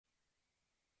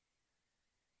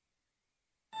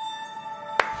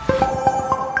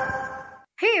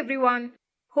everyone.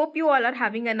 Hope you all are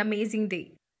having an amazing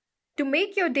day. To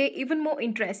make your day even more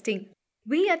interesting,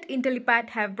 we at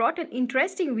Intellipaat have brought an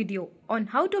interesting video on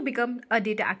how to become a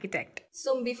data architect.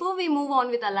 So before we move on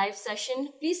with our live session,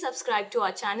 please subscribe to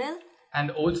our channel.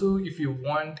 And also, if you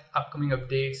want upcoming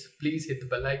updates, please hit the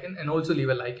bell icon and also leave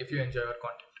a like if you enjoy our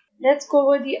content. Let's go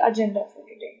over the agenda for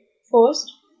today.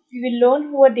 First, we will learn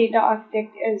who a data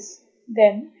architect is.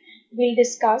 Then, we'll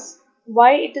discuss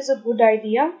why it is a good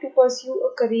idea to pursue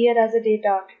a career as a data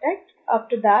architect.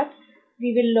 After that,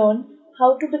 we will learn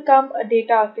how to become a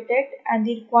data architect and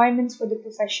the requirements for the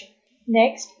profession.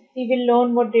 Next, we will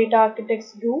learn what data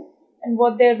architects do and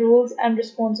what their roles and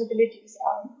responsibilities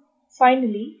are.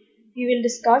 Finally, we will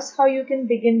discuss how you can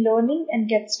begin learning and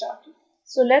get started.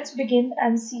 So let's begin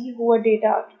and see who a data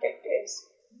architect is.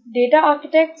 Data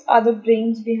architects are the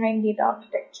brains behind data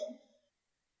architecture.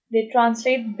 They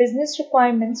translate business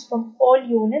requirements from all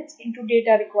units into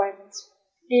data requirements.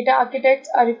 Data architects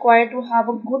are required to have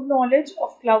a good knowledge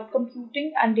of cloud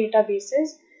computing and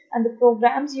databases and the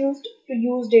programs used to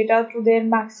use data to their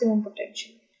maximum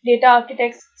potential. Data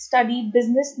architects study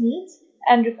business needs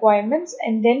and requirements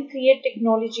and then create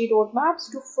technology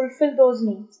roadmaps to fulfill those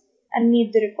needs and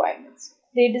meet the requirements.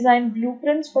 They design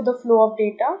blueprints for the flow of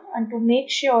data and to make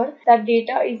sure that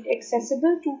data is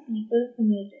accessible to people who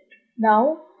need it.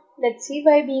 Now, let's see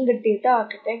why being a data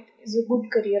architect is a good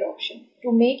career option.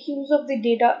 To make use of the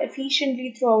data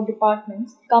efficiently throughout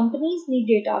departments, companies need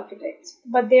data architects,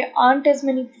 but there aren't as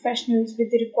many professionals with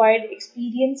the required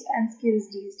experience and skills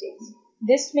these days.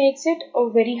 This makes it a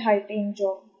very high-paying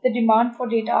job. The demand for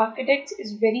data architects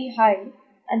is very high,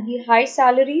 and the high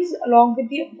salaries along with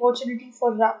the opportunity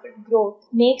for rapid growth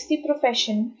makes the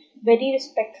profession very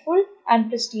respectful and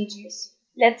prestigious.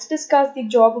 Let's discuss the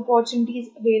job opportunities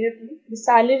available, the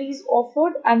salaries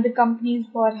offered, and the companies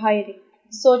who are hiring.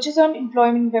 Searches on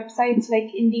employment websites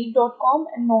like Indeed.com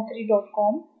and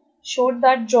Naukri.com showed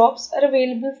that jobs are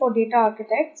available for data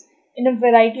architects in a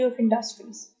variety of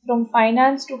industries, from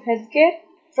finance to healthcare,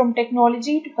 from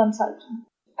technology to consulting.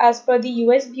 As per the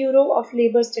US Bureau of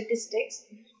Labor Statistics,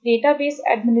 database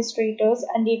administrators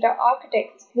and data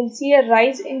architects will see a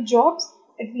rise in jobs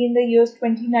between the years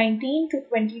 2019 to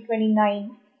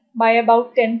 2029 by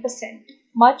about 10%,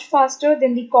 much faster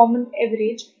than the common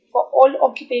average for all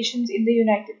occupations in the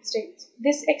United States.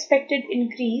 This expected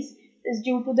increase is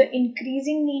due to the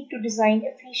increasing need to design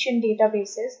efficient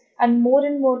databases and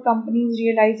more companies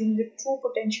realizing the true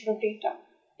potential of data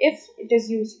if it is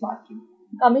used smartly.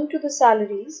 Coming to the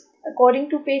salaries, according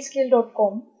to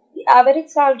payscale.com, the average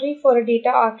salary for a data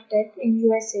architect in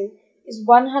USA is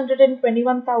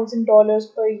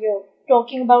 $121,000 per year.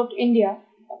 Talking about India,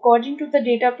 according to the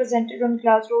data presented on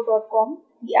glassdoor.com,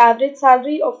 the average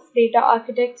salary of data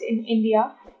architects in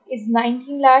India is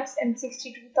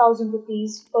 19,62,000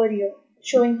 rupees per year,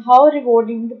 showing how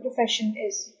rewarding the profession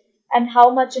is and how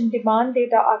much in demand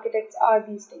data architects are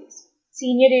these days.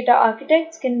 Senior data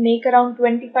architects can make around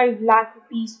 25 lakh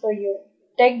rupees per year.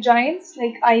 Tech giants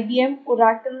like IBM,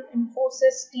 Oracle,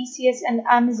 Infosys, TCS, and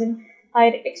Amazon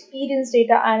hire experienced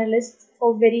data analysts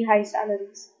for very high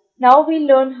salaries. Now we'll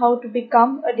learn how to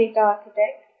become a data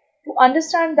architect. To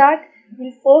understand that,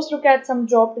 we'll first look at some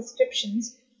job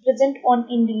descriptions present on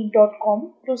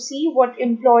Indeed.com to see what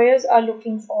employers are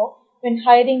looking for when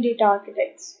hiring data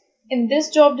architects. In this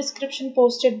job description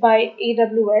posted by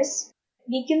AWS,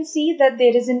 we can see that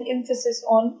there is an emphasis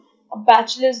on a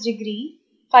bachelor's degree,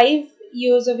 5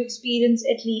 years of experience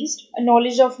at least, a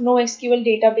knowledge of NoSQL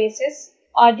databases,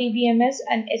 RDBMS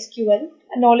and SQL,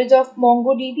 a knowledge of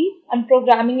MongoDB and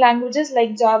programming languages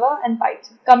like Java and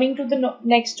Python. Coming to the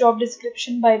next job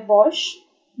description by Bosch,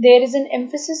 there is an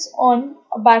emphasis on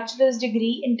a bachelor's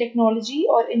degree in technology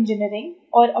or engineering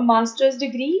or a master's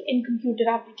degree in computer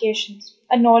applications.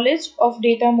 A knowledge of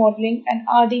data modeling and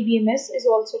RDBMS is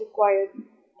also required.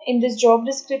 In this job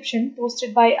description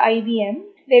posted by IBM,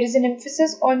 there is an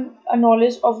emphasis on a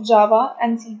knowledge of Java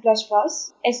and C++,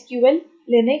 SQL,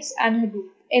 Linux, and Hadoop.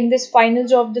 In this final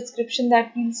job description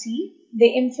that we'll see,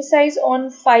 they emphasize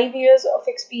on 5 years of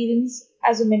experience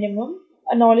as a minimum,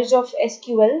 a knowledge of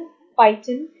SQL,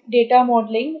 Python, data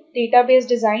modeling, database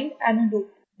design, and Hadoop.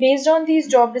 Based on these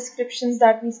job descriptions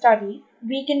that we studied,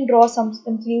 we can draw some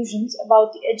conclusions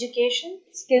about the education,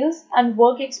 skills, and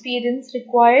work experience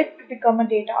required to become a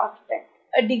data architect.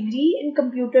 A degree in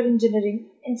computer engineering,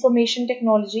 information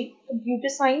technology, computer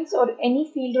science, or any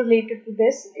field related to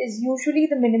this is usually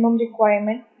the minimum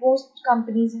requirement most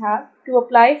companies have to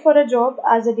apply for a job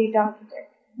as a data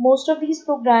architect. Most of these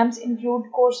programs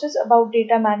include courses about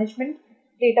data management,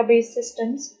 database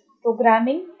systems,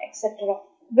 programming, etc.,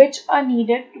 which are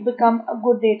needed to become a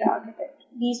good data architect.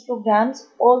 These programs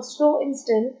also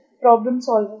instill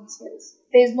problem-solving skills.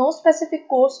 There is no specific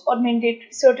course or mandatory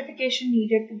certification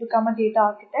needed to become a data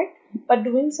architect, but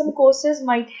doing some courses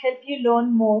might help you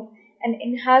learn more and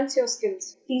enhance your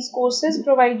skills. These courses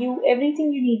provide you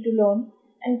everything you need to learn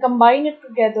and combine it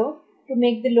together to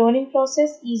make the learning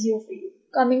process easier for you.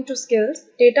 Coming to skills,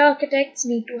 data architects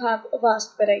need to have a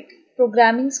vast variety.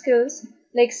 Programming skills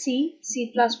like C,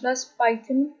 C++,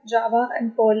 Python, Java,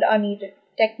 and Perl are needed.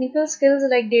 Technical skills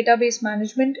like database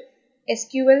management,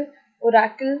 SQL,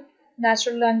 Oracle,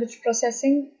 natural language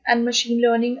processing, and machine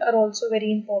learning are also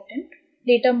very important.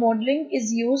 Data modeling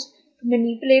is used to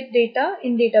manipulate data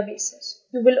in databases.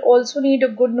 You will also need a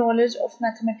good knowledge of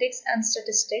mathematics and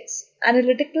statistics.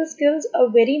 Analytical skills are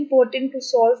very important to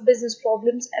solve business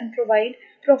problems and provide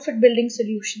profit building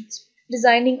solutions.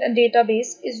 Designing a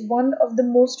database is one of the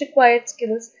most required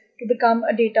skills to become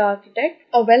a data architect.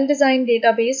 A well-designed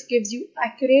database gives you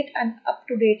accurate and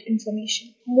up-to-date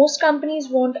information. Most companies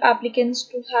want applicants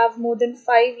to have more than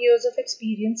 5 years of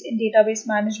experience in database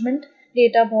management,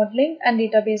 data modeling, and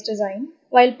database design.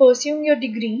 While pursuing your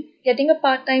degree, getting a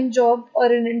part-time job or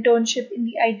an internship in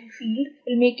the IT field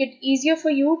will make it easier for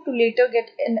you to later get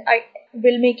an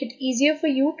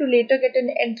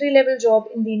entry-level job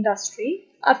in the industry.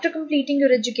 After completing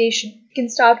your education, you can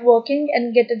start working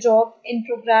and get a job in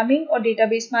programming or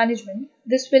database management.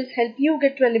 This will help you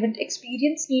get relevant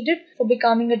experience needed for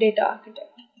becoming a data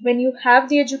architect. When you have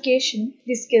the education,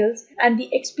 the skills, and the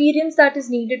experience that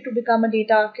is needed to become a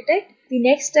data architect, the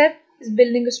next step is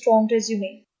building a strong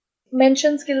resume.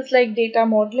 Mention skills like data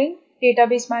modeling,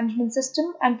 database management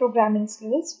system, and programming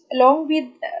skills. Along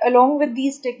with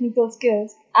these technical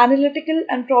skills, analytical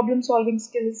and problem-solving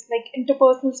skills like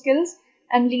interpersonal skills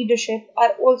and leadership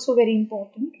are also very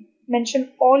important.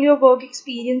 Mention all your work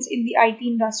experience in the IT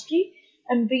industry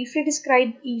and briefly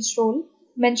describe each role.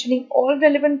 Mentioning all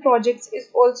relevant projects is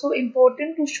also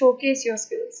important to showcase your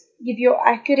skills. Give your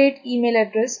accurate email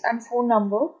address and phone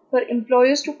number for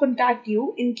employers to contact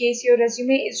you in case your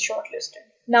resume is shortlisted.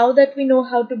 Now that we know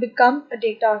how to become a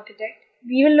data architect,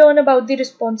 we will learn about the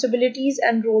responsibilities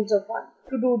and roles of one.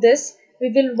 To do this,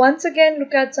 we will once again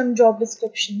look at some job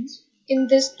descriptions. In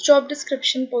this job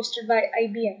description posted by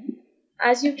IBM,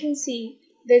 as you can see,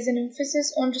 there's an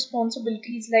emphasis on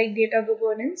responsibilities like data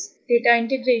governance, data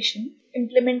integration,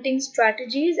 implementing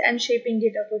strategies, and shaping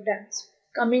data programs.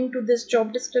 Coming to this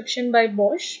job description by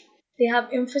Bosch, they have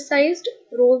emphasized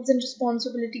roles and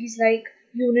responsibilities like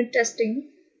unit testing,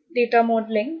 data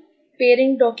modeling,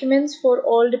 preparing documents for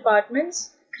all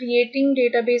departments, creating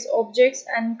database objects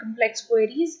and complex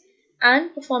queries,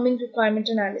 and performing requirement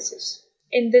analysis.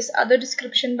 In this other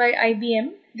description by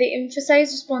IBM, they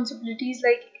emphasize responsibilities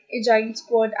like agile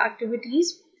squad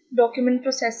activities, document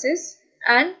processes,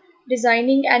 and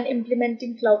designing and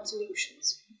implementing cloud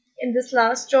solutions. In this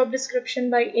last job description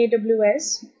by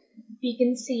AWS, we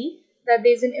can see that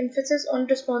there is an emphasis on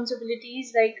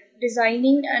responsibilities like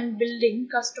designing and building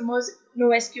customers'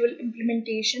 NoSQL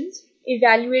implementations,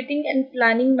 evaluating and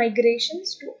planning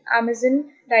migrations to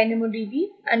Amazon DynamoDB,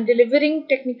 and delivering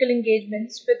technical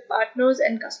engagements with partners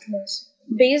and customers.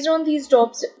 Based on these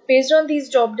job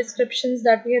descriptions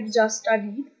that we have just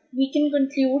studied, we can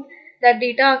conclude that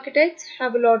data architects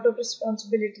have a lot of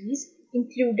responsibilities,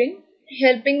 including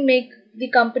helping make the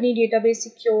company database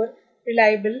secure,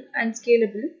 reliable, and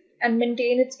scalable, and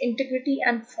maintain its integrity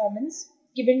and performance,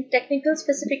 giving technical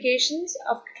specifications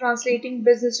after translating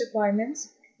business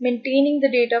requirements, maintaining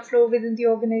the data flow within the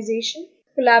organization,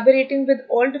 collaborating with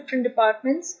all different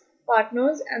departments,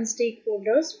 partners, and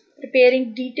stakeholders,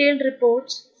 preparing detailed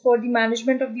reports for the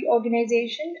management of the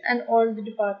organization and all the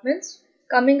departments,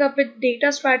 coming up with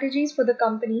data strategies for the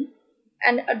company,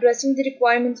 and addressing the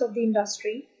requirements of the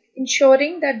industry,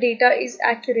 ensuring that data is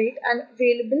accurate and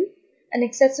available and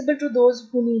accessible to those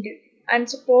who need it, and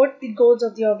support the goals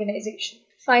of the organization.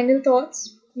 Final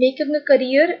thoughts. Making a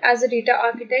career as a data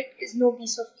architect is no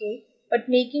piece of cake, but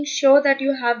making sure that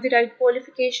you have the right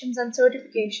qualifications and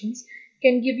certifications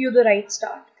can give you the right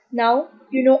start. Now,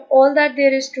 you know all that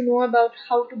there is to know about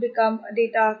how to become a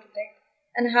data architect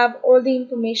and have all the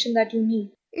information that you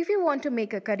need. If you want to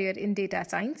make a career in data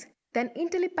science, then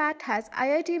Intellipaat has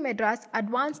IIT Madras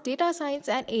Advanced Data Science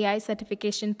and AI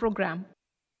Certification Program.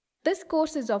 This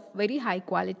course is of very high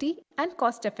quality and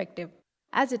cost effective,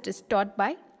 as it is taught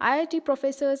by IIT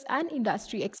professors and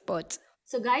industry experts.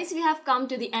 So guys, we have come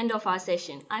to the end of our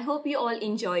session. I hope you all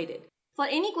enjoyed it. For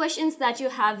any questions that you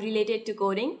have related to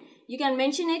coding, you can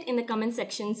mention it in the comment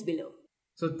sections below.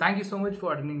 So thank you so much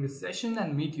for attending this session,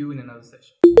 and meet you in another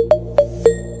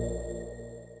session.